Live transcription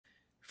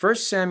1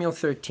 Samuel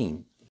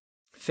 13,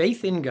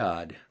 Faith in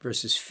God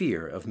versus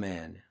Fear of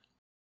Man.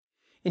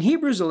 In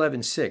Hebrews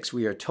 11:6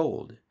 we are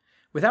told,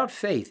 "Without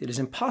faith it is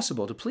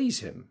impossible to please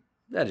him,"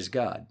 that is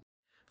God.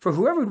 "For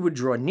whoever would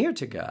draw near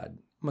to God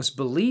must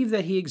believe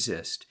that he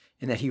exists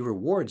and that he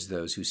rewards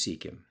those who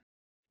seek him."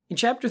 In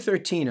chapter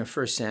 13 of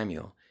 1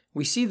 Samuel,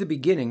 we see the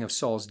beginning of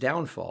Saul's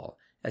downfall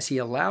as he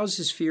allows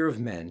his fear of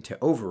men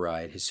to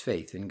override his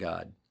faith in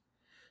God.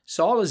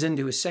 Saul is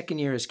into his second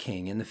year as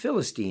king, and the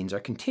Philistines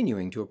are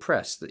continuing to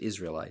oppress the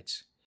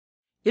Israelites.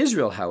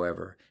 Israel,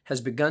 however, has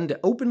begun to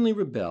openly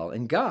rebel,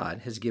 and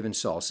God has given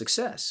Saul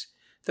success,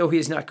 though he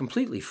has not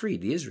completely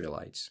freed the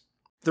Israelites.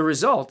 The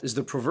result is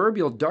the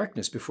proverbial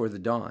darkness before the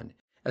dawn,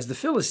 as the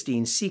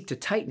Philistines seek to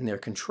tighten their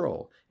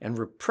control and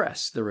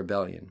repress the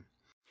rebellion.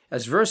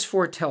 As verse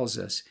 4 tells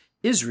us,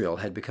 Israel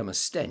had become a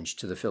stench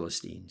to the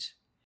Philistines.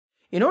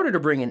 In order to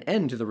bring an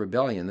end to the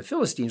rebellion, the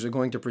Philistines are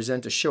going to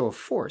present a show of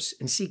force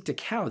and seek to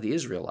cow the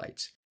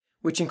Israelites,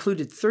 which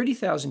included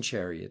 30,000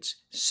 chariots,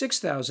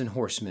 6,000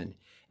 horsemen,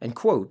 and,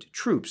 quote,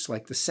 troops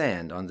like the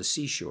sand on the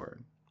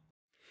seashore.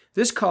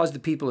 This caused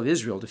the people of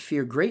Israel to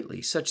fear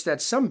greatly, such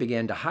that some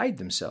began to hide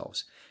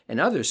themselves, and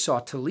others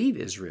sought to leave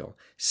Israel,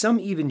 some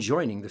even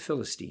joining the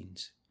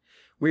Philistines.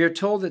 We are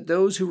told that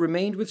those who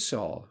remained with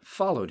Saul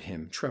followed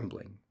him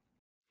trembling.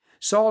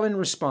 Saul, in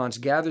response,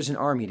 gathers an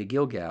army to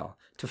Gilgal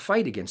to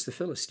fight against the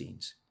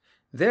Philistines.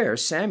 There,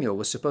 Samuel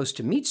was supposed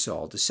to meet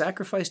Saul to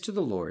sacrifice to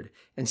the Lord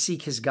and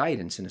seek his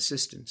guidance and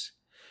assistance.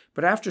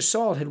 But after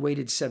Saul had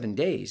waited 7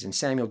 days and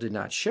Samuel did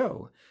not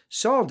show,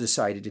 Saul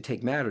decided to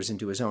take matters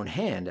into his own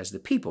hand as the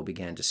people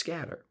began to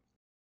scatter.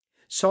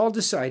 Saul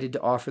decided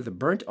to offer the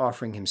burnt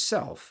offering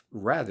himself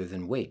rather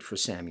than wait for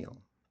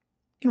Samuel.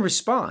 In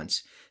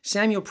response,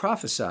 Samuel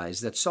prophesies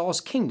that Saul's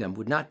kingdom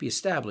would not be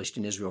established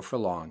in Israel for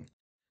long,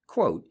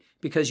 quote,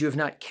 "because you have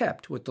not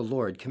kept what the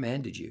Lord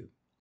commanded you."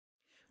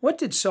 What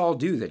did Saul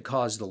do that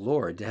caused the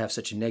Lord to have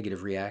such a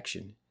negative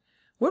reaction?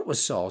 What was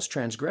Saul's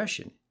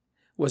transgression?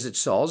 Was it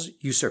Saul's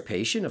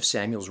usurpation of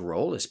Samuel's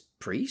role as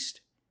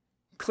priest?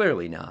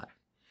 Clearly not.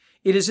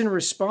 It is in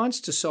response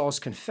to Saul's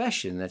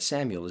confession that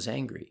Samuel is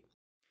angry.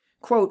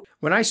 Quote,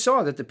 "When I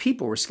saw that the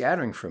people were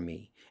scattering from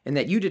me, and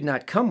that you did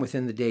not come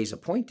within the days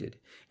appointed,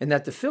 and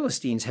that the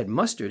Philistines had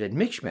mustered at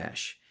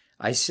Michmash,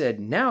 I said,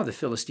 now the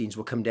Philistines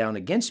will come down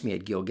against me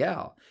at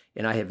Gilgal,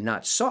 and I have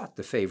not sought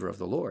the favor of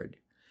the Lord.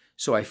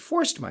 So I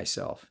forced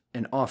myself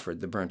and offered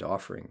the burnt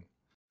offering."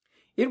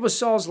 It was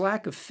Saul's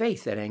lack of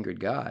faith that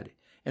angered God,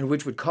 and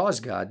which would cause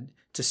God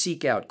to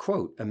seek out,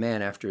 quote, "a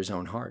man after his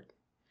own heart."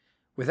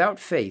 Without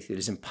faith, it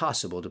is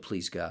impossible to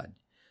please God.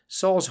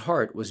 Saul's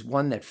heart was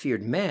one that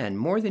feared man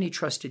more than he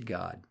trusted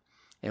God,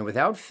 and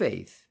without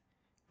faith,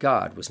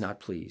 God was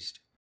not pleased.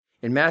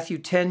 In Matthew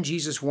 10,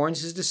 Jesus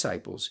warns his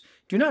disciples,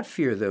 "Do not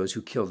fear those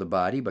who kill the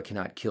body but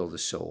cannot kill the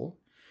soul.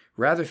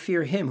 Rather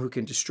fear him who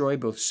can destroy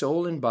both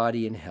soul and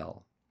body in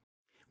hell."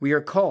 We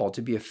are called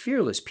to be a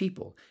fearless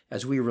people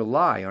as we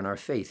rely on our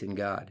faith in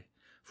God.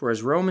 For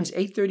as Romans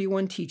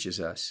 8:31 teaches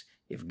us,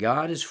 if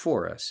God is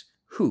for us,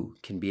 who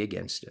can be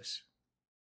against us?